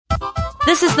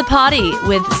This is The Party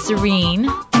with Serene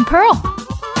and Pearl.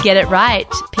 Get it right,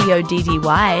 Poddy.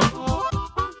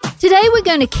 Today we're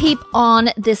going to keep on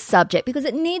this subject because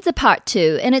it needs a part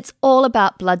 2, and it's all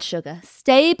about blood sugar.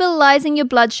 Stabilizing your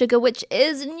blood sugar, which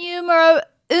is numero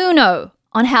uno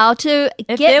on how to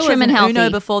get trim and healthy. If there was an Uno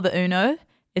before the Uno,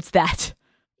 it's that.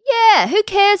 Yeah, who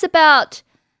cares about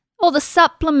all the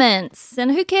supplements,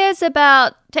 and who cares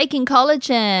about taking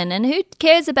collagen, and who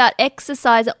cares about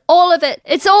exercise? All of it,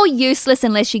 it's all useless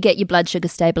unless you get your blood sugar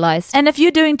stabilized. And if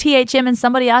you're doing THM and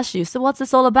somebody asks you, so what's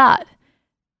this all about?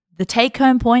 The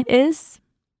take-home point is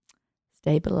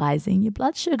stabilizing your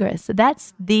blood sugar. So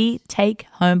that's the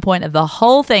take-home point of the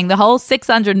whole thing, the whole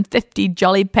 650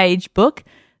 jolly page book.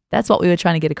 That's what we were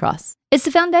trying to get across. It's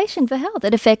the foundation for health.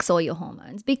 It affects all your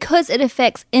hormones because it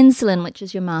affects insulin, which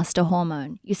is your master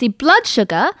hormone. You see, blood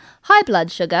sugar, high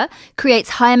blood sugar,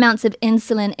 creates high amounts of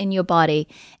insulin in your body.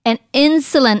 And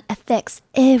insulin affects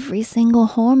every single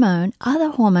hormone,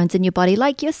 other hormones in your body,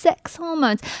 like your sex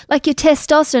hormones, like your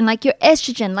testosterone, like your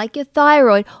estrogen, like your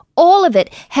thyroid. All of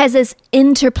it has this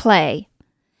interplay.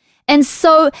 And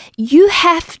so you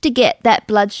have to get that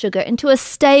blood sugar into a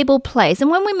stable place. And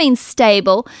when we mean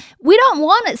stable, we don't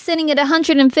want it sitting at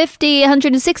 150,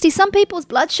 160. Some people's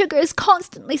blood sugar is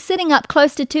constantly sitting up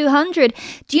close to 200.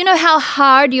 Do you know how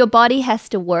hard your body has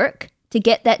to work to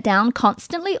get that down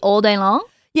constantly all day long?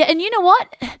 Yeah, and you know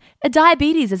what?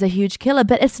 Diabetes is a huge killer,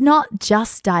 but it's not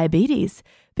just diabetes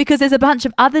because there's a bunch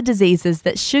of other diseases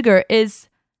that sugar is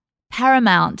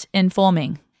paramount in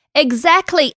forming.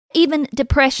 Exactly. Even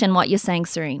depression, what you're saying,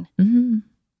 Serene.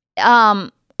 Mm-hmm.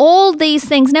 All these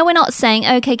things. Now, we're not saying,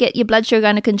 okay, get your blood sugar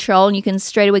under control and you can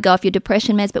straight away go off your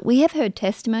depression meds, but we have heard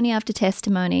testimony after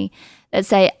testimony that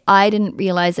say, I didn't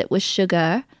realize it was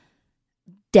sugar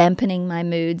dampening my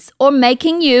moods or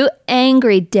making you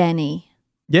angry, Danny.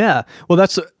 Yeah. Well,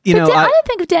 that's, I don't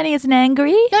think of Danny as an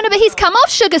angry. No, but he's come off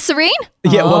sugar, Serene.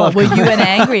 Yeah, well, were you an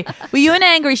angry? Were you an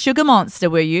angry sugar monster,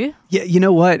 were you? Yeah, you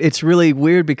know what? It's really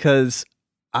weird because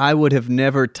I would have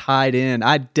never tied in.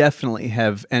 I definitely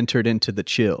have entered into the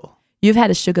chill. You've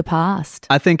had a sugar past.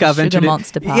 I think I've entered sugar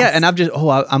monster past. Yeah, and I'm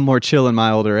I'm more chill in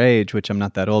my older age, which I'm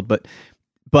not that old, but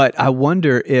I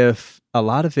wonder if a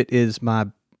lot of it is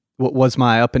what was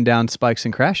my up and down spikes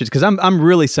and crashes, because I'm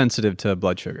really sensitive to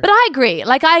blood sugar. But I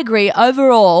agree.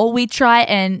 Overall, we try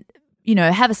and,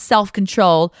 have a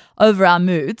self-control over our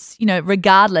moods,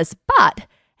 regardless. But,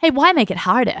 hey, why make it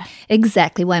harder?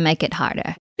 Exactly. Why make it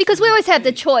harder? Because we always have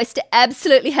the choice to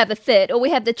absolutely have a fit, or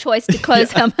we have the choice to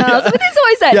close our mouths. But there's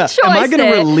always that choice. Am I going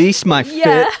to release my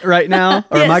fit right now,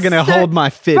 or am I going to hold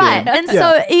my fit right. in? And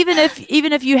so even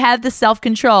if you have the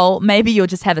self-control, maybe you'll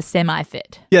just have a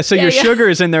semi-fit. Yeah, so your sugar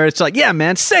is in there. It's like, yeah,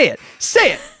 man, say it.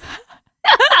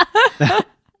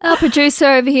 Our producer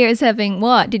over here is having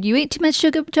what? Did you eat too much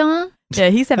sugar, John? Yeah,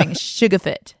 he's having a sugar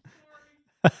fit.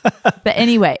 But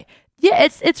anyway, yeah,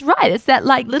 it's right. It's that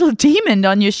like little demon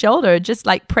on your shoulder, just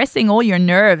like pressing all your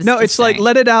nerves. No, it's like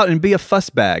let it out and be a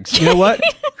fuss bags. You know what?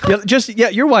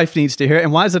 Your wife needs to hear it.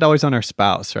 And why is it always on our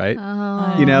spouse, right?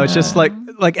 Oh. It's just like,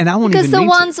 and I won't even because the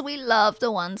ones we love,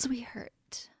 the ones we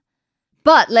hurt.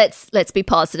 But let's be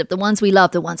positive. The ones we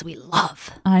love, the ones we love.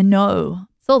 I know.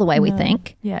 It's all the way we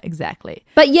think. Yeah, exactly.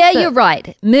 But you're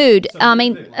right. Mood. I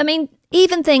mean,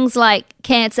 even things like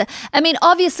cancer. I mean,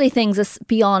 obviously things are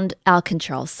beyond our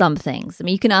control. Some things. I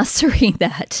mean, you can ask Serene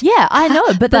that. Yeah, I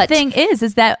know. But the thing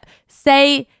is that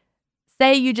say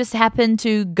you just happen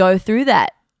to go through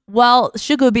that. Well,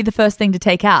 sugar would be the first thing to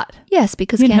take out. Yes,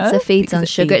 because cancer feeds on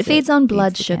sugar. It feeds on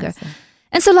blood sugar. Cancer.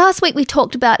 And so last week we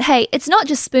talked about, hey, it's not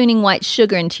just spooning white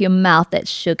sugar into your mouth that's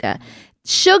sugar.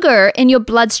 Sugar in your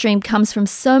bloodstream comes from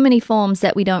so many forms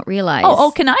that we don't realize. Oh,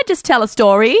 can I just tell a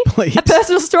story? Please. A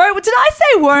personal story? Did I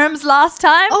say worms last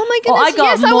time? Oh my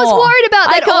goodness, I was worried about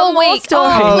that all week.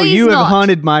 Oh, please you not. have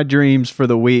haunted my dreams for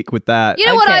the week with that. You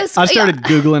know what I started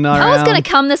Googling around. I was going to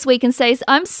come this week and say,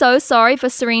 I'm so sorry for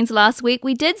Serene's last week.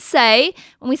 We did say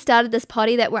when we started this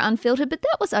potty that we're unfiltered, but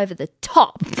that was over the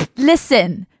top.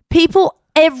 Listen, people,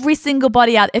 every single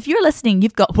body out, if you're listening,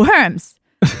 you've got worms.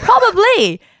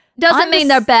 Probably. Doesn't mean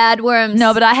they're bad worms.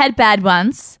 No, but I had bad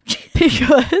ones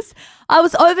because I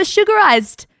was over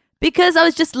sugarized because I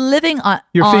was just living on.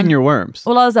 You're feeding your worms.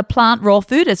 Well, I was a plant raw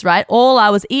foodist, right? All I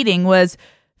was eating was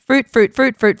fruit.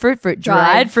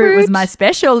 Dried fruit was my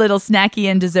special little snacky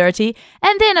and desserty.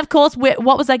 And then, of course, what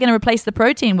was I going to replace the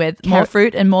protein with? More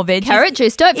fruit and more veggies. Carrot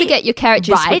juice. Don't forget your carrot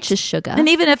juice, right? Which is sugar. And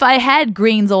even if I had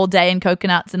greens all day and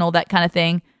coconuts and all that kind of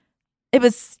thing, it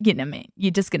was,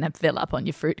 you're just going to fill up on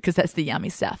your fruit because that's the yummy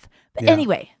stuff. But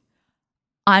anyway,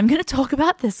 I'm going to talk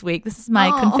about this week. This is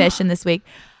my confession this week.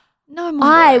 No more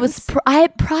I worms. I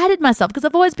prided myself, because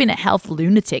I've always been a health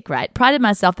lunatic, right? Prided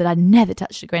myself that I never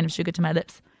touched a grain of sugar to my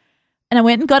lips. And I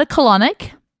went and got a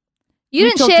colonic. You we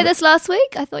didn't talked share about- this last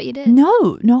week? I thought you did.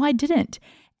 No, I didn't.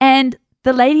 And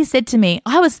the lady said to me,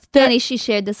 I was Danny, she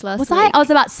shared this last was week. I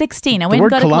was about 16. I The went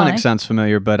word and got a colonic colonic. sounds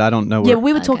familiar, but I don't know Yeah, where.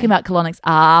 we were talking about colonics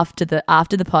after the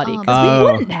potty, Oh, because Oh.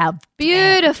 we wouldn't have talked about.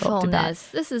 Beautifulness.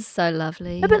 This is so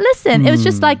lovely. No, but listen, it was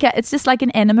just like it's just like an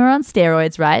enema on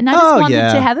steroids, right? And I just Oh, wanted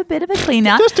yeah. to have a bit of a clean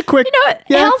out. Just a quick- you know,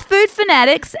 yeah. health food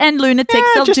fanatics and lunatics, Yeah,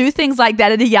 they'll just- do things like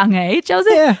that at a young age. I was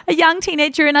Yeah. a young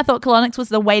teenager, and I thought colonics was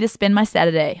the way to spend my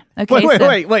Saturday.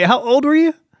 Okay, Wait. How old were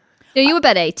you? No, you were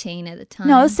about 18 at the time.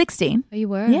 No, I was 16. Oh, you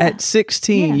were? Yeah. At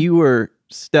 16, Yeah. you were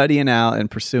studying out and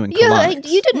pursuing You colonics.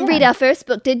 didn't read our first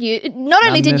book, did you? Not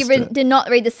only did you missed it. did not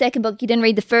read the second book, you didn't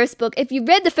read the first book. If you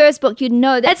read the first book, you'd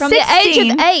know that At from the age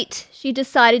 16, of 8, she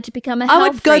decided to become a I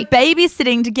health would go freak.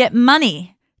 babysitting to get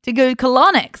money to go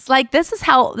colonics. Like, this is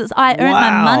how I earned my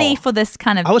Wow. money for this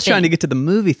kind of I was thing. trying to get to the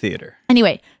movie theater.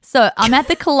 Anyway, so I'm at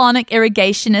the colonic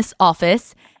irrigationist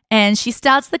office, and she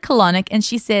starts the colonic, and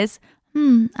she says,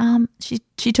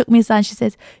 she took me aside and she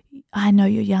says, I know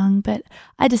you're young, but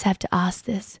I just have to ask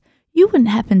this. You wouldn't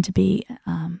happen to be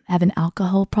have an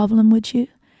alcohol problem, would you?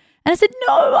 And I said,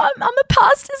 no, I'm a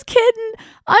pastor's kid,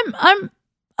 and I'm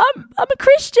a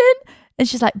Christian. And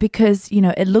she's like, because, you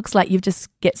know, it looks like you just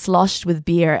get sloshed with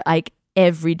beer like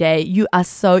every day. You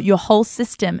are your whole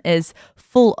system is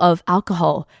full of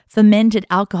alcohol, fermented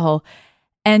alcohol.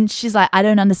 And she's like, I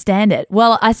don't understand it.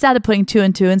 Well, I started putting two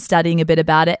and two and studying a bit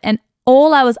about it. And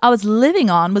all I was living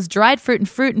on was dried fruit.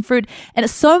 And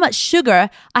it's so much sugar,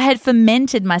 I had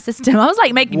fermented my system. I was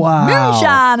like making Wow.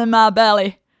 moonshine in my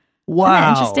belly. Wow.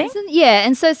 interesting? Yeah,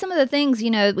 and so some of the things,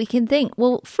 you know, we can think,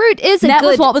 well, fruit is a That good...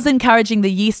 was what was encouraging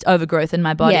the yeast overgrowth in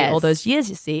my body Yes. all those years,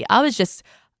 you see. I was just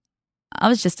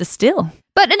a still.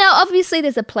 But now, obviously,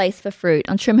 there's a place for fruit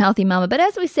on Trim Healthy Mama. But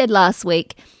as we said last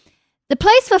week, the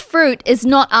place for fruit is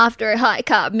not after a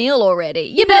high-carb meal already.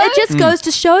 You know? But it just goes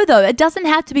to show, though, it doesn't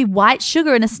have to be white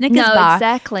sugar in a Snickers No, bar.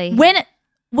 exactly. When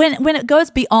it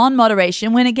goes beyond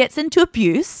moderation, when it gets into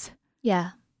abuse,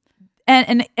 Yeah,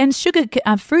 and sugar,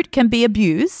 fruit can be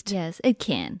abused. yes, it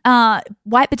can.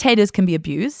 White potatoes can be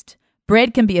abused.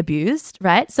 Bread can be abused,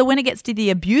 right? So when it gets to the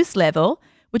abuse level,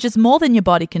 which is more than your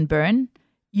body can burn,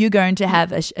 you're going to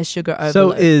have a sugar overload.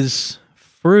 So is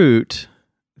fruit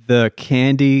the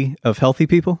candy of healthy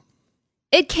people?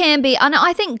 It can be. And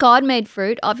I think God made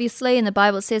fruit, obviously, and the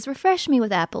Bible says, refresh me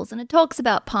with apples. And it talks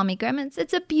about pomegranates.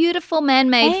 It's a beautiful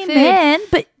man-made food. Amen.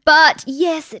 But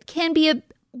yes, it can be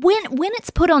when it's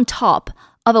put on top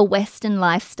of a Western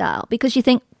lifestyle, because you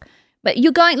think, but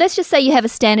you're going, let's just say you have a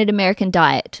standard American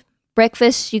diet.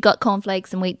 Breakfast, you got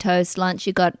cornflakes and wheat toast. Lunch,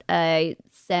 you got a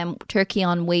turkey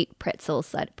on wheat pretzels,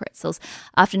 side of pretzels.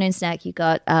 Afternoon snack, you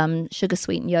got sugar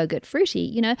sweetened yogurt, fruity.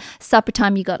 You know, supper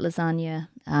time, you got lasagna.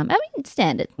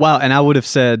 Standard, Wow, and I would have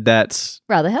said that's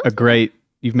rather healthy.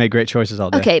 You've made great choices all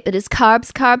day. Okay, but it's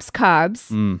carbs. Carbs.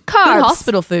 Good Carbs.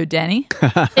 hospital food, Danny.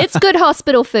 It's good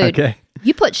hospital food. Okay.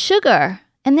 You put sugar,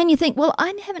 and then you think, well,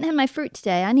 I haven't had my fruit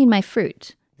today. I need my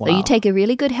fruit. So Wow. you take a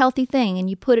really good healthy thing and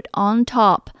you put it on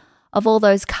top of all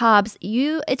those carbs.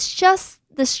 It's just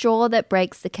the straw that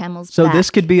breaks the camel's So back. this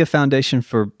could be a foundation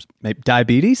for maybe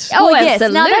diabetes? Oh, Well, yes. Now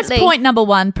that's absolutely. point number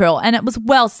one, Pearl, and it was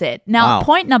well said. Now, Wow.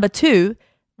 point number two,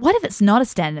 what if it's not a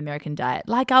standard American diet?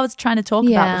 Like I was trying to talk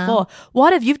Yeah. about before.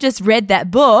 What if you've just read that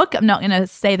book? I'm not going to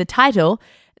say the title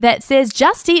that says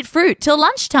just eat fruit till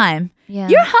lunchtime. Yeah.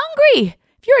 You're hungry.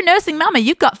 If you're a nursing mama,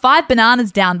 you've got 5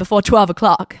 bananas down before 12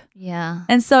 o'clock. Yeah.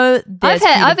 And so there's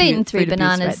I've food eaten abuse- 3 food abuse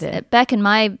bananas. right there. Back in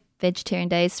my vegetarian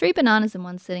days, 3 bananas in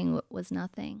one sitting was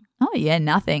nothing. Oh, yeah,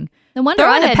 nothing. No wonder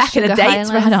Throw I in a had packet sugar of dates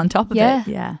high right on top of Yeah. it.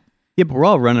 Yeah. Yeah, but we're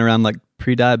all running around like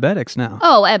pre-diabetics now.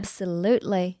 Oh,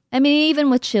 absolutely. I mean, even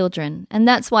with children. And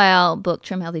that's why our book,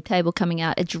 Trim Healthy Table, coming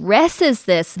out, addresses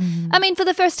this. I mean, for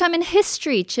the first time in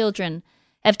history, children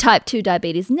have type 2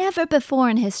 diabetes. Never before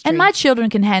in history. And my children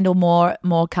can handle more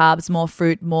carbs, more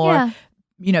fruit, more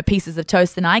Yeah. pieces of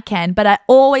toast than I can. But I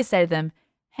always say to them,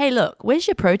 hey, look, where's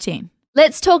your protein?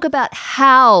 Let's talk about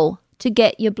how to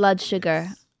get your blood sugar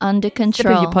under Sip of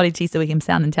control. your potty tea so we can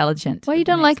sound intelligent. Well, you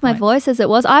don't Next like my point. voice as it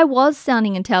was. I was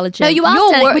sounding intelligent. No, you are Your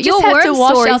sounding. wor- We just your have to worm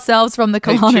wash stories- ourselves from the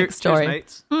Hey, colonic story.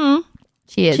 mates.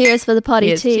 Cheers. Cheers for the potty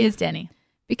Cheers. tea. Cheers, Danny.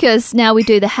 Because now we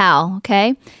do the how,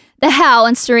 okay? The how,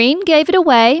 and Serene gave it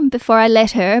away before I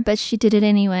let her, but she did it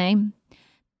anyway.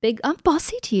 I'm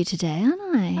bossy to you today,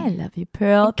 aren't I I? love you,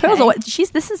 Pearl. Okay. Pearl's always,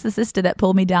 this is the sister that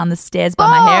pulled me down the stairs by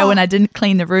my hair when I didn't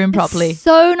clean the room properly.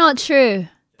 So not true.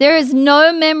 There is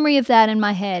no memory of that in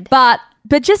my head. But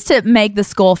but just to make the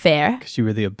score fair, Because you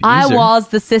were the abuser. I was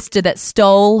the sister that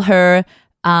stole her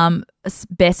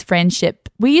best friendship.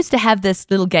 We used to have this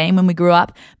little game when we grew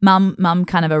up. Mum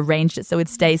kind of arranged it so we'd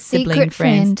stay sibling Secret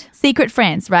friends. friend. Secret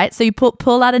friends, right? So you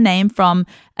pull out a name from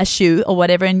a shoe or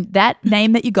whatever, and that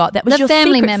name that you got, that was The your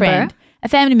family secret member. friend. A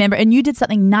family member, and you did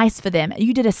something nice for them.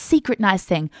 You did a secret nice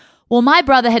thing. Well, my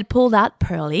brother had pulled out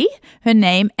Pearlie, her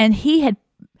name, and he had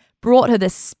brought her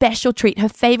this special treat, her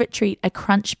favorite treat, a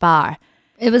Crunch bar.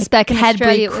 It was back in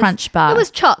Cadbury Australia. Crunch bar. It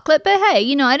was chocolate, but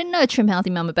hey, I didn't know Trim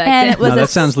Healthy Mama back And then. it was No, a that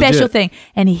sounds special legit. thing.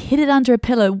 And he hid it under a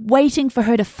pillow, waiting for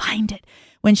her to find it.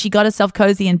 When she got herself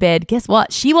cozy in bed, guess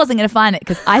what? She wasn't going to find it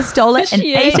because I stole it and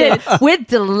She ate it with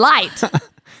delight. So,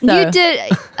 You did.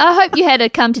 I hope you had a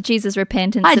come to Jesus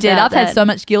repentance. I did. about I've had that. so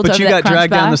much guilt But over you that got Crunch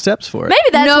dragged bar. down the steps for it. Maybe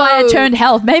that's No. why I turned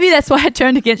health. Maybe that's why I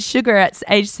turned against sugar at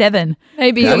age 7.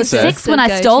 Maybe Yeah, it I was was Okay. 6 when I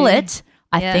the stole go-to. it.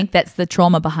 I Yeah. think that's the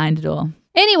trauma behind it all.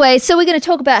 Anyway, so we're going to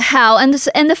talk about how, and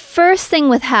the first thing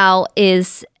with how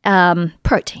is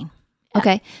protein.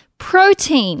 Okay,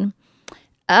 protein.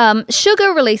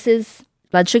 Sugar releases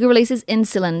blood sugar releases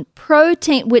insulin.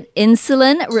 Protein with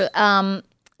insulin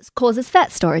causes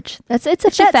fat storage. It's a a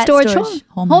fat, fat storage, storage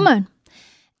hormone.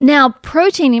 Now,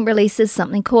 protein releases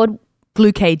something called,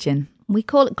 Glucagon. we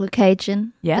call it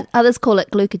glucagon. Yeah. Others call it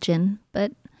glucogen,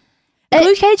 but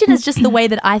Glucagon is just the way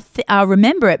that I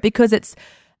remember it because it's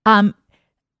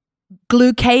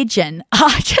glucagon.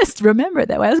 I just remember it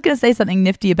that way. I was going to say something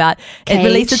nifty about Cage. it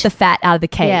releases the fat out of the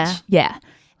cage. Yeah. Yeah.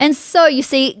 And so you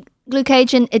see,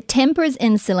 glucagon, it tempers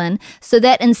insulin so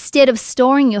that instead of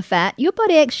storing your fat, your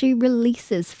body actually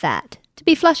releases fat to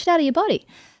be flushed out of your body.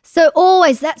 So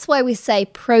always, that's why we say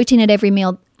protein at every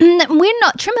meal. We're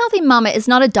not, Trim Healthy Mama is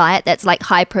not a diet that's like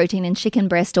high protein and chicken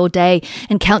breast all day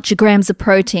and count your grams of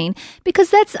protein,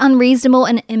 because that's unreasonable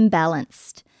and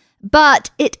imbalanced. But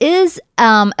it is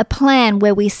a plan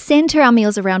where we center our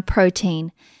meals around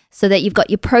protein so that you've got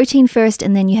your protein first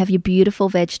and then you have your beautiful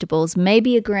vegetables,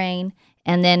 maybe a grain,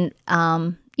 and then,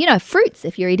 fruits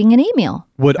if you're eating an e-meal.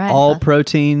 Would Right. all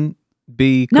protein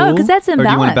be cool? No, because that's Or do you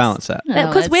want to imbalanced. balance that? No,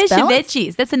 Because it's where's balanced. your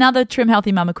veggies? That's another Trim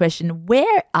Healthy Mama question.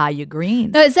 Where are your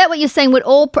greens? No, is that what you're saying? Would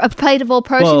a plate of all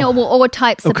protein Well, or all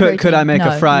types of protein? Could I make No,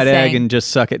 a fried he's egg saying- and just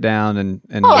suck it down and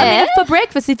Oh, Yeah. I mean, for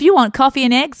breakfast, if you want coffee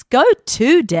and eggs, go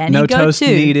to Danny. no go toast to.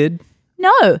 needed?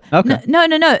 No. Okay.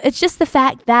 No. It's just the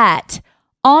fact that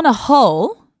on a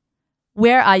whole,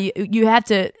 where are you? You have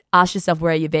to ask yourself,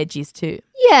 where are your veggies too?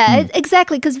 Yeah,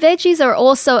 exactly. Because veggies are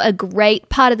also a great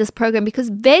part of this program,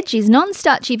 because veggies,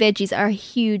 non-starchy veggies, are a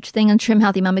huge thing on Trim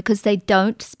Healthy Mum because they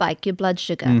don't spike your blood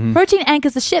sugar. Protein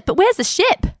anchors the ship, but where's the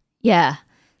ship? Yeah.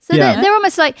 So Yeah. they're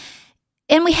almost like,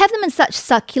 and we have them in such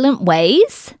succulent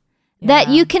ways that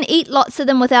Yeah. you can eat lots of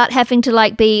them without having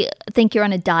to think you're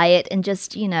on a diet and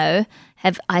just,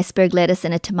 have iceberg lettuce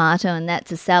and a tomato and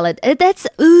that's a salad. That's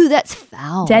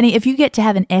foul. Danny, if you get to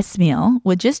have an S meal,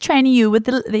 we're just training you with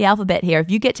the alphabet here. If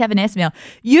you get to have an S meal,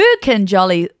 you can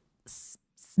jolly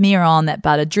smear on that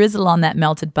butter, drizzle on that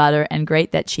melted butter, and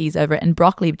grate that cheese over it, and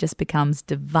broccoli just becomes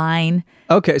divine.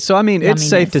 Okay, so I mean, it's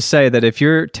safe Yumminess. to say that if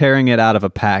you're tearing it out of a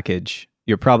package,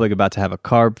 you're probably about to have a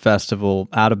carb festival,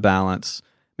 out of balance.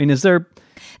 I mean, is there?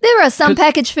 There are some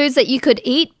packaged foods that you could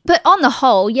eat, but on the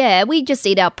whole, yeah, we just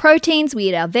eat our proteins, we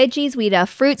eat our veggies, we eat our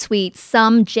fruits, we eat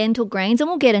some gentle grains, and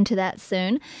we'll get into that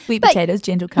soon. Sweet But- potatoes,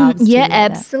 gentle carbs. too, Yeah, like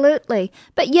that. absolutely.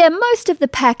 But yeah, most of the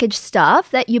packaged stuff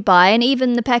that you buy, and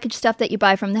even the packaged stuff that you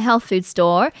buy from the health food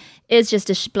store, is just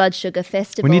a blood sugar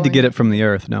festival. We need to and- get it from the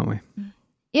earth, don't we?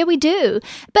 Yeah, we do.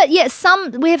 But yeah,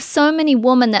 we have so many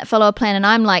women that follow a plan, and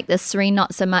I'm like this, Serene,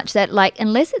 not so much, that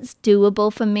unless it's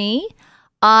doable for me,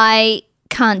 I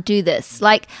can't do this.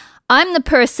 I'm the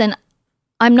person,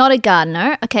 I'm not a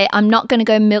gardener, okay? I'm not going to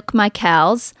go milk my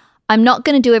cows. I'm not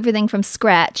going to do everything from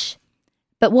scratch.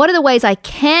 But what are the ways I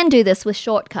can do this with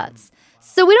shortcuts?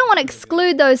 So we don't want to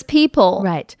exclude those people.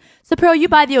 Right. So, Pearl, you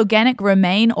buy the organic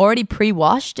romaine already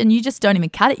pre-washed, and you just don't even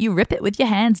cut it. You rip it with your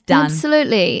hands. Done.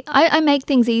 Absolutely. I make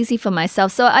things easy for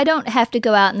myself, so I don't have to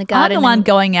go out in the I'm garden. the one and-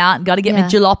 going out and got to get Yeah. my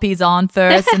jalopies on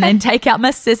first and then take out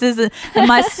my scissors and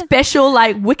my special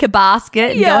wicker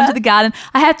basket and go Yeah. into the garden.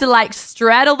 I have to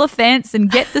straddle the fence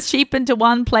and get the sheep into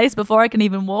one place before I can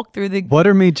even walk through the... What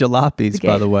are me jalopies,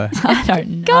 by the way? I don't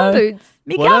know. Gum boots.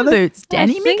 Me What are gum they? boots,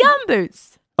 Danny. Me think- gum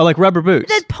boots. Oh, like rubber boots.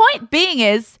 The point being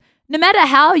is, no matter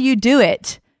how you do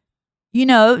it,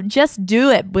 just do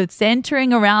it with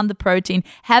centering around the protein,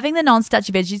 having the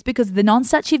non-starchy veggies, because the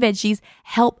non-starchy veggies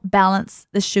help balance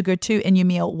the sugar too in your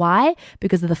meal. Why?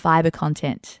 Because of the fiber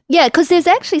content. Yeah, because there's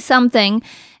actually something,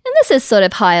 and this is sort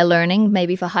of higher learning,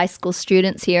 maybe for high school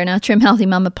students here in our Trim Healthy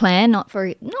Mama plan, not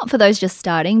for those just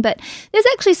starting, but there's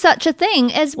actually such a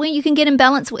thing as when you can get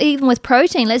imbalance even with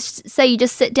protein. Let's say you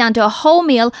just sit down to a whole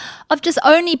meal of just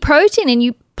only protein and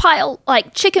you pile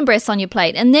like chicken breasts on your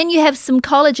plate, and then you have some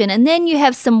collagen, and then you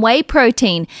have some whey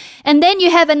protein, and then you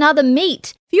have another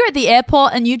meat. If you're at the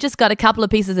airport and you just got a couple of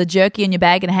pieces of jerky in your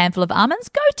bag and a handful of almonds,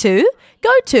 go to.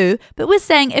 But we're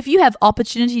saying if you have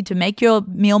opportunity to make your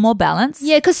meal more balanced.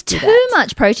 Yeah, because too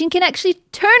much protein can actually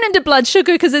turn into blood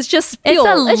sugar because it's just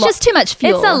fuel. It's just too much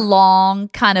fuel. It's a long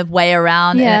kind of way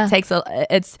around, Yeah. and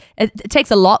it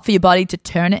takes a lot for your body to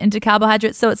turn it into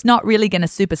carbohydrates. So it's not really going to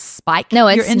super spike No,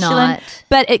 your it's insulin, not.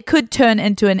 but it could turn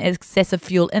into an excessive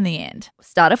fuel in the end.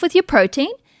 Start off with your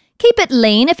protein. Keep it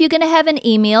lean if you're going to have an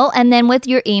e-meal, and then with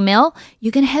your e-meal,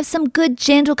 you're going to have some good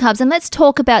gentle carbs. And let's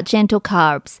talk about gentle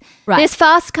carbs. Right. There's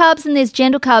fast carbs and there's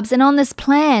gentle carbs. And on this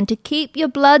plan to keep your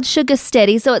blood sugar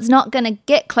steady so it's not going to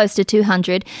get close to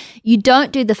 200, you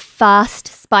don't do the fast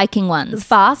spiking ones.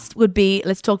 Fast would be,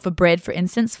 let's talk for bread, for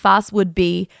instance, fast would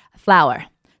be flour.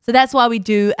 So that's why we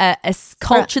do a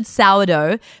cultured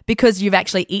sourdough, because you've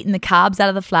actually eaten the carbs out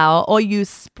of the flour, or you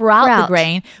sprout the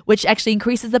grain, which actually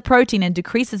increases the protein and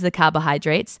decreases the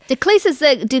carbohydrates. Decreases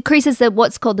the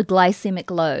what's called the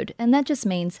glycemic load, and that just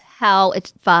means how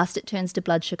fast it turns to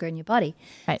blood sugar in your body.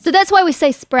 Right. So that's why we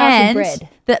say sprouted bread.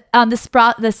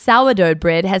 The sourdough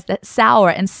bread has that sour,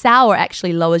 and sour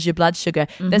actually lowers your blood sugar.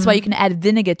 That's why you can add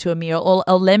vinegar to a meal,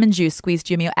 or lemon juice squeezed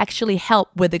to your meal, actually help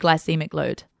with the glycemic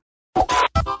load.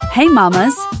 Hey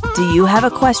mamas, do you have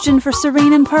a question for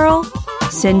Serene and Pearl?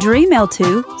 Send your email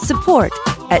to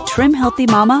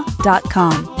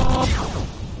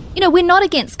support@trimhealthymama.com. We're not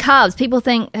against carbs. People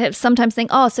sometimes think,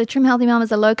 oh, so Trim Healthy Mama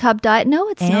is a low carb diet. No,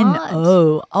 it's not.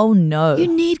 Oh no. You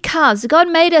need carbs. God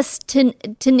made us to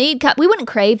need carbs. We wouldn't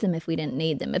crave them if we didn't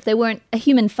need them, if they weren't a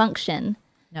human function.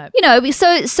 No. But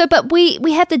we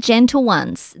have the gentle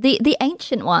ones, the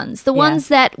ancient ones, the ones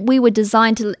that we were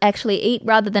designed to actually eat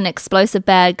rather than an explosive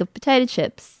bag of potato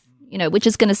chips, which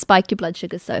is going to spike your blood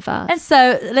sugar so fast. And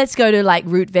so let's go to like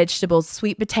root vegetables.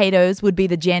 Sweet potatoes would be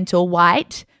the gentle,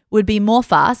 white would be more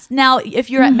fast. Now, if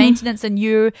you're at maintenance and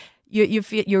you're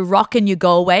rocking your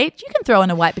goal weight, you can throw in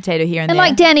a white potato here and there. And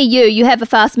like Danny, you have a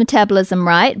fast metabolism,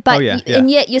 right? But yeah.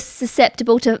 And yet you're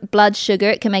susceptible to blood sugar.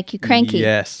 It can make you cranky.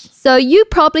 Yes. So you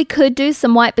probably could do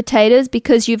some white potatoes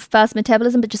because you've fast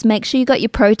metabolism, but just make sure you got your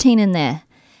protein in there,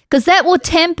 because that will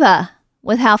temper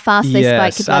with how fast they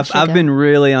spike your blood sugar. I've been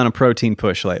really on a protein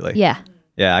push lately. Yeah.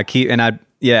 Yeah,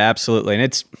 absolutely. And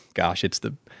it's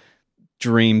the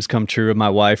dreams come true of my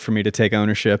wife for me to take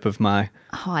ownership of my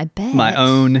I bet. my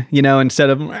own,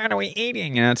 instead of what are we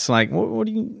eating? It's like, what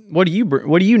do you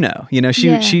know?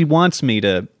 She wants me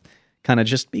to kind of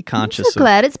just be conscious. I'm so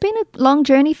glad it's been a long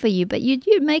journey for you, but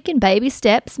you're making baby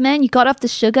steps, man. You got off the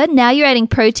sugar. Now you're adding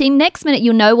protein. Next minute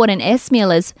you'll know what an S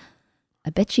meal is. I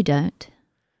bet you don't.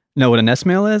 Know what an S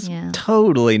meal is? Yeah.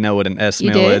 Totally know what an S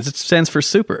meal do? is. It stands for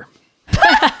super.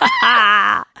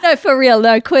 No, for real.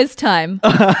 No, quiz time.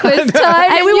 Quiz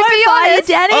time. Hey, we won't fire you,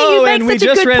 Danny. You make and we such a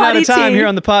just good ran out potty of time tea. here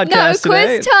on the podcast No,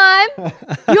 today. quiz time.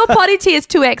 Your potty tea is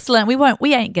too excellent.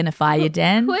 We ain't gonna fire you,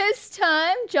 Dan. Quiz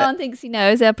time. John thinks he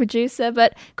knows, our producer,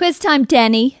 but quiz time,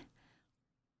 Danny.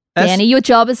 Danny, your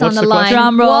job is on What's the the line. question?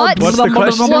 Drum roll. What's the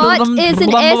question? What is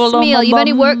an S meal? You've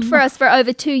only worked for us for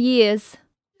over 2 years.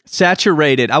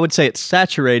 Saturated. I would say it's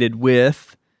saturated with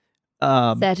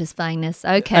Satisfyingness.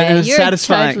 Okay, you're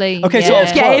satisfying. totally. Okay, so I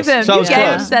was Gave close. him. So I was You gave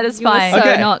him close. satisfying. You were so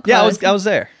Okay. not Yeah, close. I was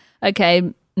there. Okay,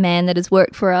 man that has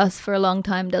worked for us for a long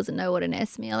time doesn't know what an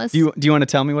S meal is. Do you want to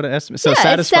tell me what an S? So yeah,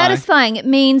 satisfying. it's satisfying. It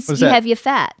means What's you that? have your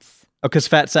fats. Oh, because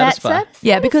fat satisfy.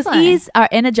 Yeah, because satisfying. these are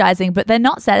energizing, but they're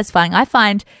not satisfying. I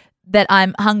find that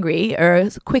I'm hungry or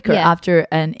quicker Yeah. after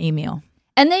an e-meal.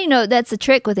 And then, that's the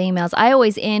trick with emails. I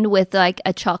always end with like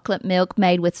a chocolate milk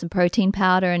made with some protein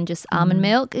powder and just almond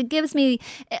milk. It gives me,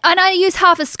 and I use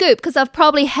half a scoop because I've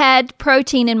probably had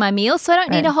protein in my meal, so I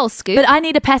don't need a whole scoop. But I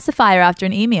need a pacifier after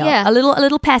an e-meal. Yeah. A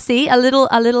little passy, a little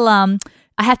I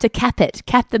have to cap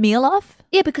the meal off.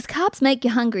 yeah, because carbs make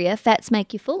you hungrier, fats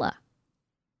make you fuller.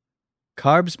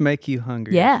 Carbs make you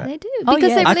hungry. Yeah. Fat. They do Oh, because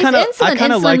yeah. they I release kind of insulin.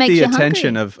 Insulin like makes the you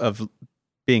attention hungry. of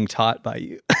being taught by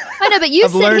you. I know, but you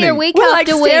of sit here learning. week We're like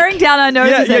after staring week. down our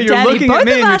noses yeah, at you're Danny. looking Both at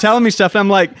me of and you're us. telling me stuff, and I'm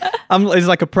like, it's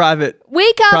like a private.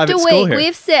 Week after private school week, here.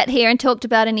 we've sat here and talked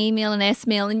about an e-meal and S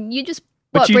meal, and you just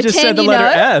But What, you just said pretend the you letter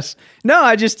know? S. No,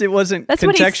 it wasn't That's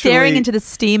when he's staring contextually- into the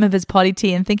steam of his potty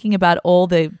tea and thinking about all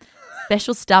the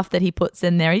special stuff that he puts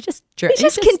in there. He's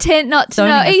just content not to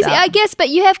zoning know. us Easy, out. I guess, but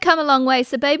you have come a long way,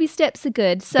 so baby steps are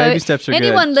good. So Baby steps are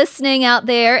anyone good. listening out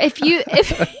there, if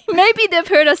maybe they've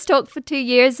heard us talk for 2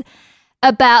 years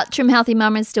about Trim Healthy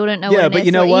Mama and still don't know Yeah, what but an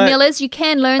you know what? email is, you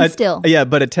can learn still. Yeah,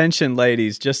 but attention,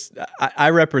 ladies. Just I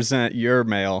represent your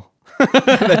male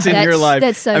that's in your life.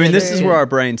 that's so I mean, this is true. where our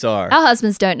brains are, Our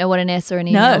husbands don't know what an S or an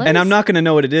email is. and I'm not going to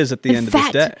know what it is at the In end fact,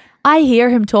 of this day. I hear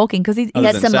him talking because he's Other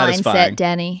That's the than satisfying. mindset,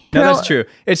 Danny. No, Pearl- that's true.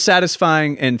 It's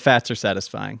satisfying, and fats are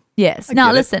satisfying. yes. I Now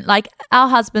get it. listen, like our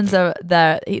husbands are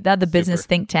they're the business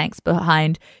think tanks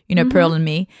behind Pearl and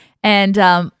me, and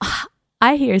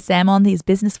I hear Sam on these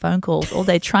business phone calls all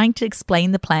day trying to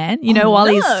explain the plan. While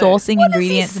he's sourcing What does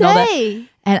he ingredients and all that. say?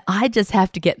 And I just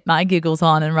have to get my giggles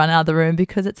on and run out of the room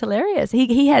because it's hilarious.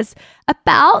 He has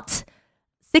about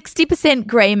 60%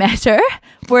 gray matter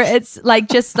where it's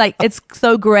it's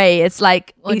so gray. It's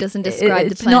like Well, it doesn't describe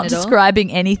the it's plan not at all.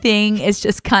 describing anything. It's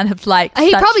just kind of like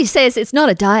He such- probably says it's not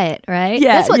a diet, right?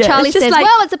 Yeah, That's what yeah. Charlie It's just says. like-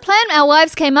 Well, it's a plan our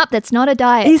wives came up that's not a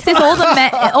diet. he says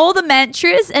all the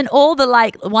mantras and all the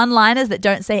one-liners that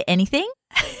don't say anything.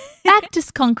 Back to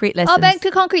concrete lessons. Back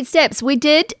to concrete steps. We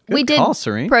did call,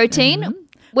 Serene. protein.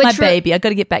 Which my baby. I got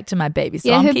to get back to my baby. So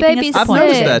Yeah, I'm her keeping baby's us I've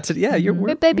appointed. noticed that. Yeah, you're.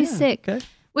 Her baby's yeah, sick. Okay.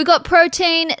 We got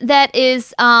protein that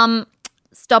is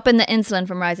stopping the insulin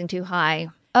from rising too high.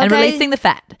 And Okay? releasing the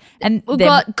fat. And We've then-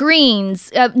 got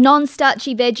greens,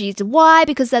 non-starchy veggies. Why?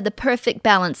 Because they're the perfect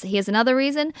balance. Here's another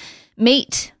reason.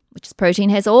 Meat, which is protein,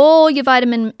 has all your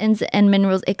vitamins and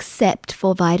minerals except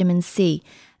for vitamin C.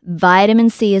 Vitamin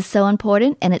C is so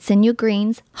important, and it's in your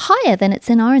greens higher than it's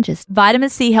in oranges. Vitamin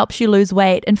C helps you lose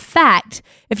weight. In fact,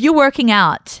 if you're working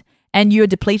out and you're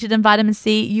depleted in vitamin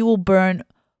C, you will burn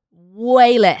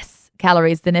way less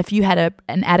calories than if you had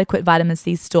an adequate vitamin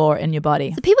C store in your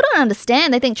body. So people don't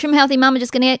understand. They think Trim Healthy Mama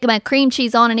just going to get my cream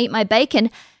cheese on and eat my bacon.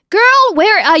 Girl,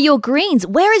 where are your greens?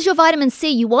 Where is your vitamin C?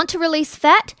 You want to release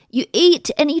fat? You eat,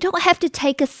 and you don't have to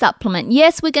take a supplement.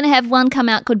 Yes, we're going to have one come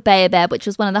out called Baobab, which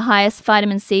is one of the highest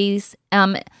vitamin C's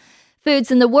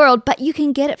foods in the world, but you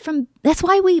can get it from, that's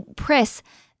why we press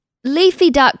leafy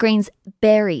dark greens,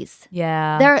 berries.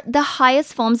 Yeah. They're the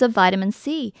highest forms of vitamin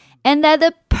C, and they're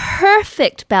the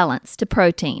perfect balance to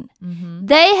protein.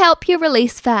 They help you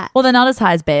release fat. Well, they're not as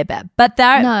high as Baobab, but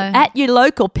they're No. at your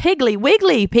local Piggly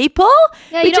Wiggly, people.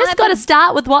 Yeah, we you don't just have got to to-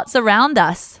 start with what's around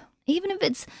us. Even if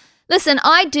it's, listen,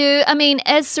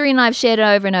 as Serene and I've shared it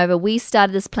over and over, we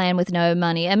started this plan with no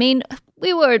money. I mean,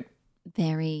 we were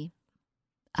very,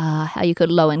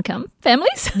 low income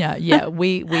families. No, yeah,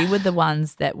 we were the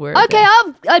ones that were. Okay,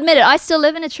 I'll admit it. I still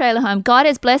live in a trailer home. God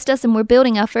has blessed us, and we're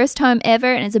building our first home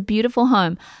ever, and it's a beautiful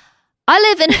home. I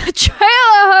live in a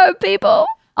trailer home, people.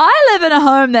 I live in a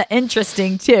home that's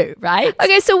interesting too, right?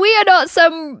 Okay, so we are not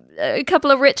a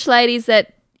couple of rich ladies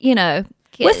that,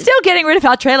 We're still getting rid of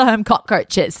our trailer home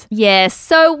cockroaches. Yes,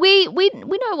 so we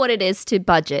know what it is to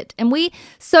budget, and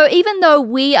so even though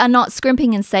we are not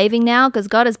scrimping and saving now because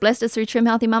God has blessed us through Trim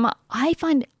Healthy Mama, I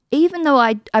find even though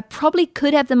I probably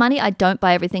could have the money, I don't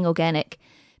buy everything organic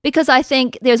because I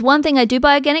think there's one thing I do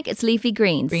buy organic, it's leafy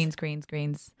greens.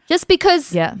 Greens. Just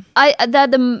because Yeah. they're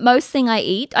the most thing I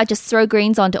eat. I just throw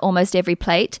greens onto almost every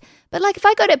plate. But like if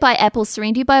I go to buy apples,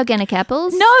 Serene, do you buy organic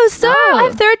apples? No, sir. I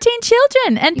have 13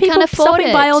 children, and You people can't afford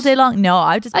stopping by it. all day long. No,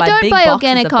 I just buy I don't big buy boxes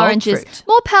organic of bulk oranges. fruit.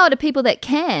 More power to people that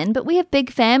can, but we have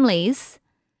big families.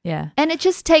 Yeah. And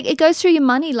it goes through your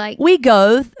money like We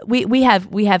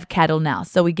have cattle now,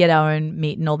 so we get our own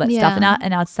meat and all that stuff,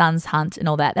 and our sons hunt and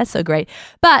all that. That's so great.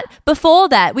 But before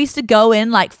that, we used to go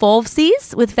in like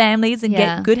falsies with families and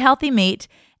Yeah. get good healthy meat,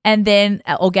 and then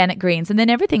organic greens, and then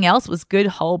everything else was good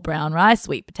whole brown rice,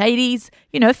 sweet potatoes,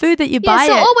 food that you buy.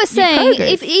 so at all we're your saying,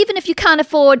 Kroger's. even if you can't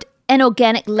afford an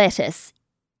organic lettuce,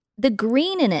 the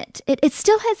green in it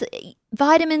still has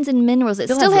vitamins and minerals. It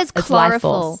still has it's life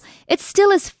chlorophyll. force. It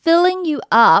still is filling you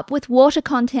up with water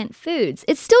content foods.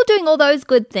 It's still doing all those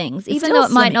good things, even still though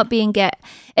it might swimming. not be in get.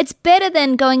 It's better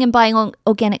than going and buying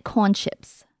organic corn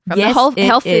chips from Yes, the whole it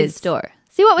health food is. store.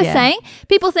 See what we're Yeah. saying?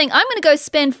 People think I'm going to go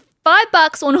spend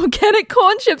 $5 on organic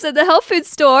corn chips at the health food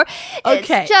store.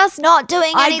 Okay. It's just not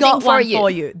doing I anything got for one you. for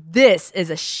you. This is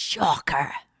a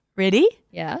shocker. Ready?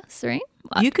 Yeah, Serene.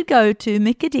 You could go to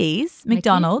Mickey D's,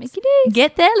 McDonald's, Mickey D's.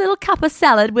 get their little cup of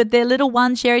salad with their little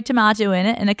one cherry tomato in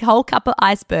it and a whole cup of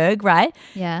iceberg, right?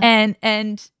 Yeah.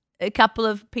 And a couple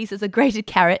of pieces of grated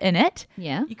carrot in it.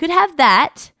 Yeah. You could have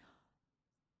that,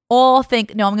 or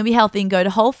think, no, I'm going to be healthy and go to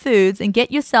Whole Foods and get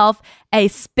yourself a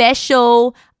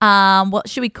special, what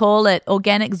should we call it?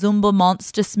 Organic Zumba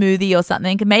Monster smoothie or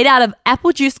something made out of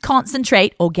apple juice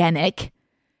concentrate, organic.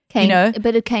 Cane, know, a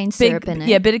bit of cane syrup in it.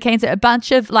 Yeah, a bit of cane syrup, a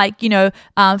bunch of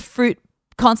fruit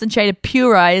concentrated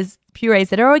purees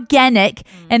that are organic,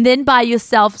 and then buy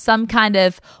yourself some kind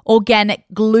of organic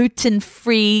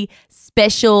gluten-free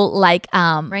special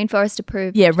Rainforest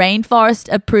approved. Yeah,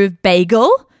 rainforest approved bagel.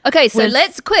 Okay, so with-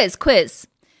 let's quiz.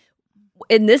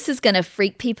 And this is going to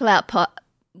freak people out.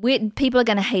 People are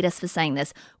going to hate us for saying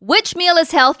this. Which meal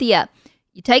is healthier?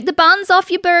 You take the buns off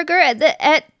your burger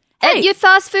at your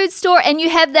fast food store and you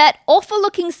have that awful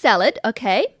looking salad,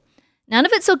 okay? None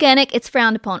of it's organic, it's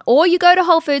frowned upon. Or you go to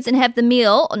Whole Foods and have the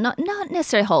meal, or not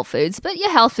necessarily Whole Foods, but your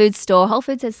health food store. Whole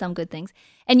Foods has some good things.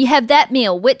 And you have that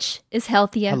meal. Which is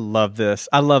healthier? I love this.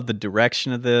 I love the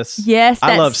direction of this. Yes, I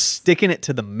love that's- sticking it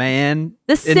to the man.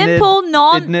 The simple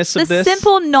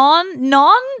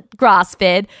non grass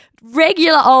fed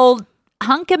regular old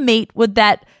hunk of meat with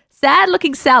that sad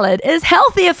looking salad is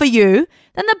healthier for you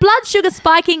than the blood sugar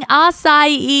spiking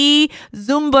acai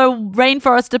Zumba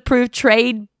rainforest approved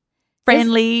trade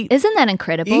friendly Isn't that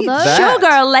incredible, Eat though? that.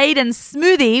 sugar laden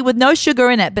smoothie with no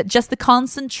sugar in it, but just the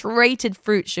concentrated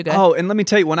fruit sugar. Oh, and let me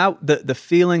tell you, when the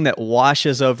feeling that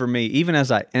washes over me, even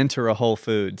as I enter a Whole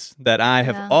Foods, that I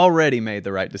have already made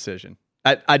the right decision.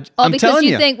 I'm Because telling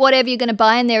you think whatever you're going to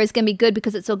buy in there is going to be good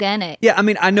because it's organic. Yeah, I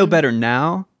mean, I know better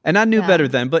now, and I knew better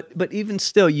then. But even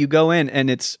still, you go in and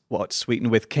it's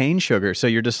sweetened with cane sugar, so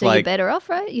you're just So like, you're better off,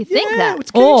 right? You think yeah, that. it's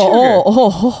cane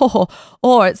sugar.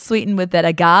 Or it's sweetened with that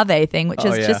agave thing, which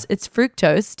is yeah. just it's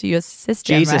fructose to your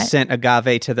system. Jesus right? sent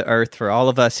agave to the earth for all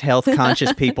of us health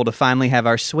conscious people to finally have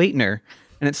our sweetener,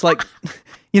 and it's like.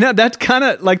 That's kind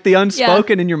of like the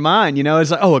unspoken in your mind.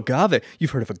 It's like, oh, agave.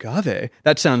 You've heard of agave?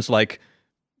 That sounds like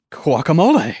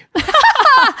guacamole.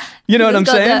 You know what I'm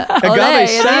got saying? the ole Agave at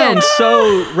the sounds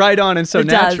so right on and so It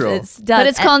does, natural. it does. But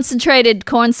it's concentrated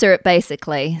corn syrup,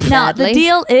 basically. Now, the sadly.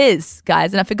 deal is,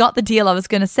 guys, and I forgot the deal I was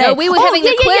going to say. No, we were having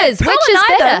the quiz. Pearl Which and is I,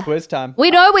 though. better? Quiz time.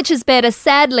 We know which is better.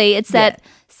 Sadly, it's that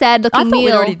sad-looking I thought meal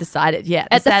we'd already decided, at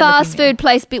the sad-looking fast meal. food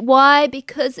place. But why?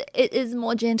 Because it is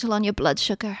more gentle on your blood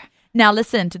sugar. Now,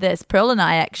 listen to this. Pearl and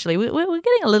I actually, we're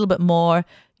getting a little bit more,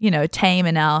 tame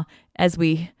in our, as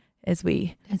we,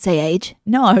 Don't say age.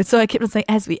 no, so I kept on saying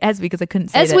as we, because I couldn't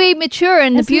say As that. we mature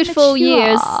in the As we beautiful mature.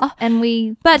 years, and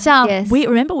we. But Yes. we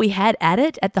remember we had at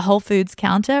it at the Whole Foods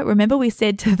counter. Remember we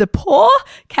said to the poor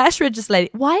cash register lady,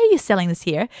 "Why are you selling this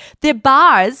here?" They're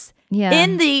bars Yeah.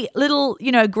 in the little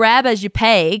grab as you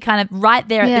pay, kind of right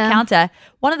there at Yeah. the counter.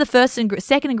 One of the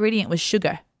second ingredient was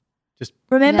sugar. Just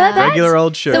Remember Yeah. that? regular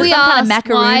old sugar. So we Some kind of asked,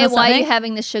 macaroon why or are you something?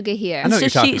 having the sugar here? I know what you're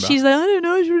talking about. She's like, I don't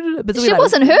know. But so It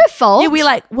wasn't her fault. Yeah, we're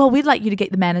like, well, we'd like you to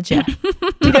get the manager.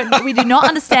 we do not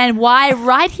understand why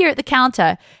right here at the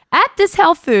counter at this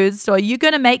health food store you're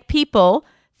going to make people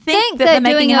think that they're they're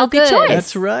making doing a you healthy good. choice.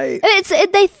 That's right.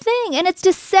 They think, and it's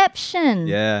deception.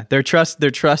 Yeah, they're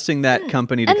trusting that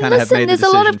company to And kind of have listen, made the there's a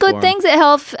decision lot of good for 'em. things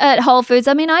at Whole Foods.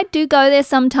 I mean, I do go there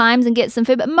sometimes and get some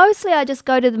food, but mostly I just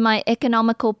go to my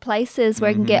economical places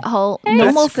where I can get normal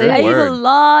That's food. great. Save a word.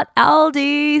 lot,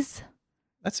 Aldi's.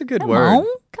 That's a good Come word.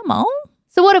 on.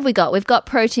 So what have we got? We've got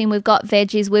protein, we've got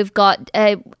veggies, we've got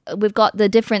the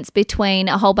difference between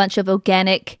a whole bunch of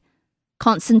organic,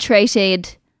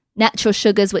 concentrated, natural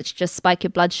sugars, which just spike your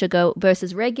blood sugar,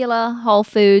 versus regular whole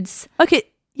foods. Okay,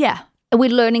 yeah. We're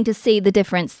learning to see the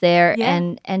difference there,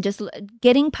 Yeah. and just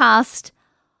getting past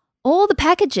all the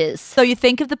packages. So you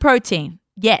think of the protein.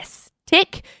 Yes.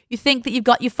 Tick. You think that you've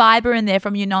got your fiber in there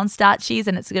from your non-starchies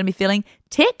and it's going to be filling.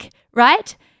 Tick,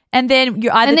 right? And then you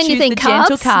either And then you choose think the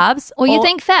gentle carbs or you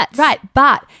think fats. Right.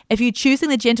 But if you're choosing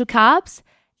the gentle carbs,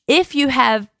 if you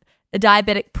have a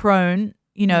diabetic prone,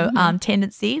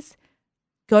 tendencies,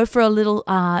 go for a little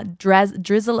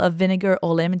drizzle of vinegar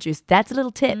or lemon juice. That's a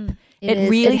little tip. It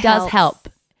really does helps. help.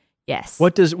 Yes.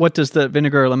 What does the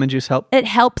vinegar or lemon juice help? It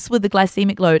helps with the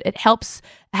glycemic load. It helps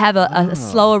have a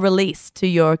slower release to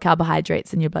your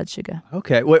carbohydrates and your blood sugar.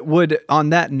 Okay. What would on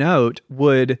that note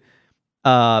would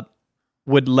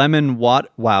lemon water?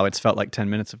 Wow, it's felt like 10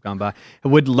 minutes have gone by.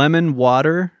 Would lemon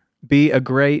water be a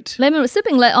great?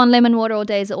 Sipping on lemon water all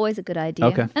day is always a good idea.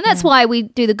 Okay. And that's why we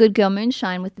do the Good Girl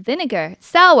Moonshine with the vinegar. It's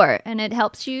sour, and it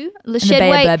helps you shed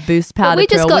weight. Baobab Boost But powder. we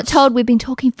just Pearl, got which- told we've been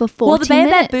talking for 40 Well, the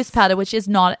Baobab minutes. Boost powder, which is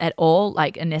not at all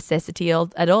like a necessity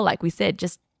at all, like we said,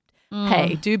 just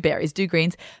hey, do berries, do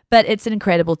greens, but it's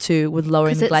incredible too with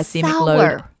lowering 'Cause the it's glycemic sour.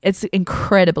 load. It's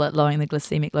incredible at lowering the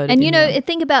glycemic load. And of your meal.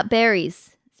 think about berries.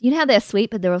 You know how they're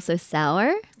sweet, but they're also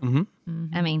sour? Mm-hmm.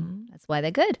 I mean, that's why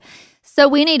they're good. So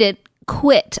we need to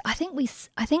quit. I think we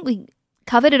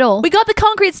covered it all. We got the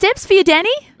concrete steps for you, Danny.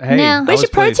 Hey, Now- I Where's was your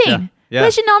pleased, protein? Yeah.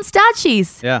 Where's your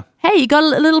non-starchies? Yeah. Hey, you got a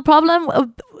little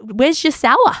problem? Where's your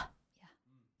sour?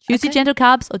 Choose your gentle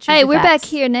carbs or choose Hey, your we're back fats.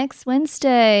 here next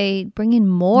Wednesday, bringing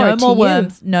more No to more you.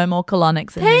 worms, no more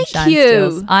colonics and Thank moonshine you.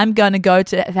 stills. I'm going to go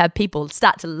to have people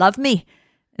start to love me.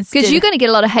 Because you're going to get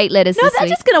a lot of hate letters No, this they're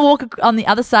week. just going to walk on the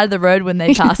other side of the road when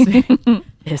they pass me.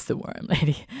 There's the worm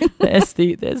lady. There's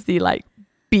the like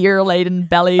beer laden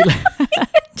belly.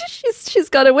 She's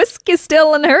got a whiskey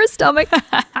still in her stomach.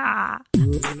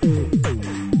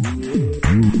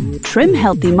 Trim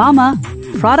Healthy Mama,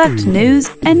 product news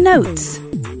and notes.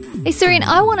 Hey, Serene,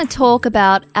 I want to talk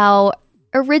about our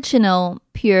original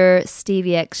pure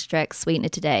stevia extract sweetener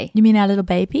today. You mean our little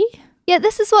baby? Yeah,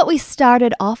 this is what we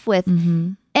started off with.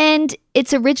 And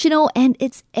it's original and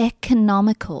it's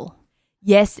economical.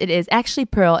 Yes, it is. Actually,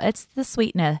 Pearl, it's the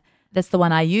sweetener. That's the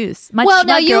one I use. My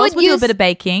you girls would will do a use- bit of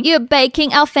baking. You're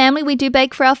baking. Our family, we do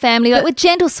bake for our family. Like with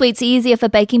gentle sweets, easier for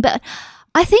baking. But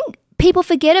I think people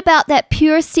forget about that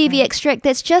pure stevia extract.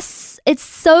 It's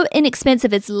so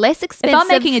inexpensive. It's less expensive. If I'm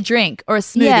making a drink or a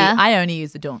smoothie, Yeah. I only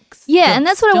use the dunks. Yeah, and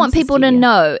that's what I want Dunks of people to stevia.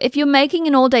 know. If you're making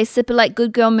an all-day sipper like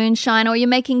Good Girl Moonshine, or you're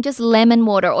making just lemon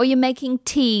water, or you're making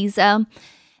teas,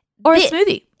 Or a the-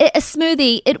 smoothie. a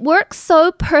smoothie, it works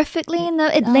so perfectly, and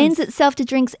it lends itself to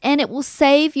drinks, and it will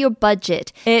save your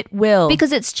budget It will.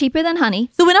 because it's cheaper than honey.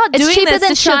 So we're not It's doing cheaper this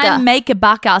than to try sugar. and make a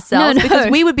buck ourselves No. because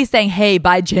we would be saying, hey,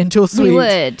 buy gentle sweet. We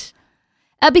would.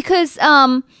 Because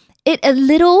it a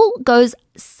little goes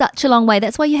such a long way.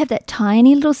 That's why you have that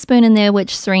tiny little spoon in there,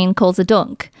 which Serene calls a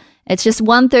dunk. It's just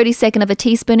 1/32 of a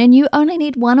teaspoon, and you only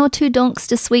need 1 or 2 dunks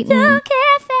to sweeten.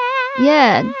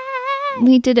 Yeah,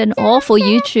 we did an awful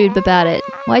YouTube about it.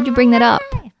 Why'd you bring that up?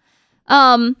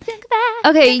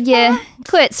 Okay, yeah.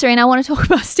 Quit, Serene. I want to talk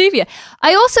about stevia.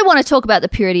 I also want to talk about the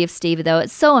purity of stevia, though.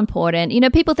 It's so important. You know,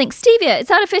 people think stevia,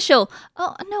 it's artificial.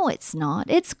 Oh, no, it's not.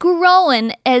 It's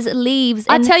growing as leaves.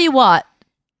 I And tell you what,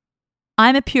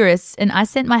 I'm a purist, and I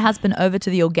sent my husband over to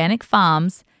the organic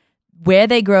farms where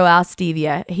they grow our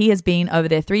stevia. He has been over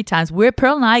there 3 times.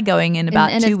 Pearl and I going in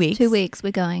about 2 weeks. 2 weeks,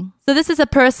 we're going. So this is a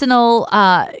personal,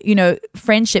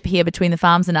 friendship here between the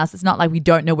farms and us. It's not like we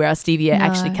don't know where our stevia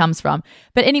actually comes from.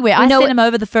 But anyway, I know sent it- him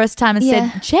over the first time and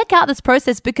Yeah. said, check out this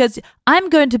process because I'm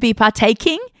going to be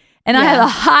partaking and I Yeah. have a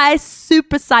high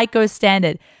super psycho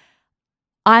standard.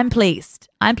 I'm pleased.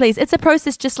 It's a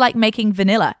process just like making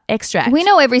vanilla extract. We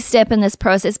know every step in this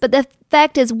process, but the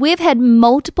fact is we've had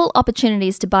multiple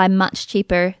opportunities to buy much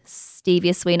cheaper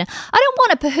stevia sweetener. I don't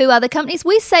want to poo-hoo other companies.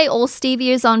 We say all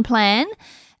stevia is on plan.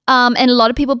 And a lot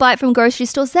of people buy it from grocery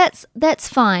stores. That's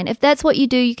fine. If that's what you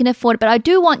do, you can afford it. But I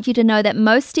do want you to know that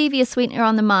most stevia sweetener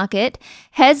on the market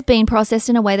has been processed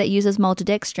in a way that uses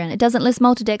maltodextrin. It doesn't list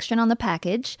maltodextrin on the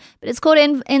package, but it's called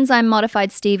enzyme modified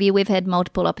stevia. We've had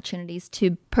multiple opportunities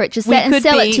to purchase that and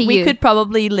sell it to we you. could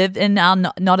probably live in our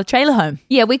not a trailer home.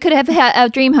 Yeah, we could have our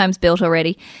dream homes built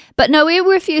already. But no, we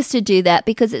refuse to do that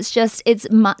because it's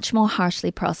much more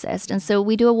harshly processed. And so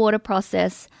we do a water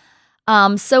process.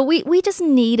 So we just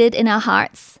need it in our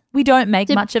hearts. We don't make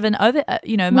much of an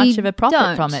much of a profit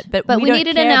don't. from it, but we don't need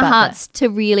it in care our about hearts to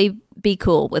really be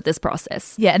cool with this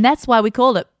process. that. Yeah, and that's why we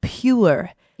call it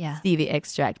pure Yeah. stevia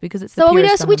extract because it's the So we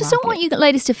purest just don't want you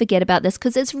ladies to forget about this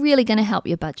because it's really going to help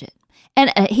your budget.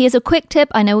 And here's a quick tip.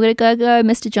 I know we're going to go,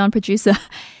 Mr. John Producer.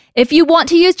 If you want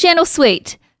to use Gentle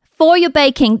Sweet for your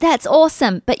baking, that's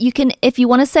awesome. But you can, if you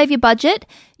want to save your budget,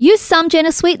 use some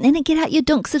Gentle Sweet and then get out your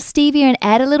dunks of stevia and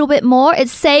add a little bit more. It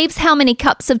saves how many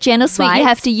cups of Gentle Sweet you Right.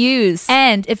 have to use.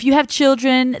 And if you have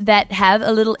children that have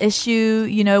a little issue,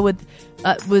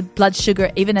 with blood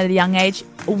sugar, even at a young age,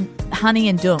 honey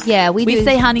and dunk. Yeah, we do.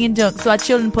 say honey and dunk. So our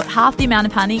children put half the amount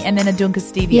of honey and then a dunk of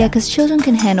stevia. Yeah, because children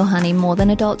can handle honey more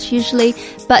than adults usually,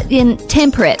 but then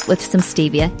temper it with some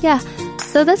stevia. Yeah,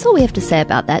 so that's all we have to say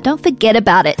about that. Don't forget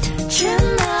about it.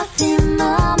 Trim Healthy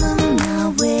Mama.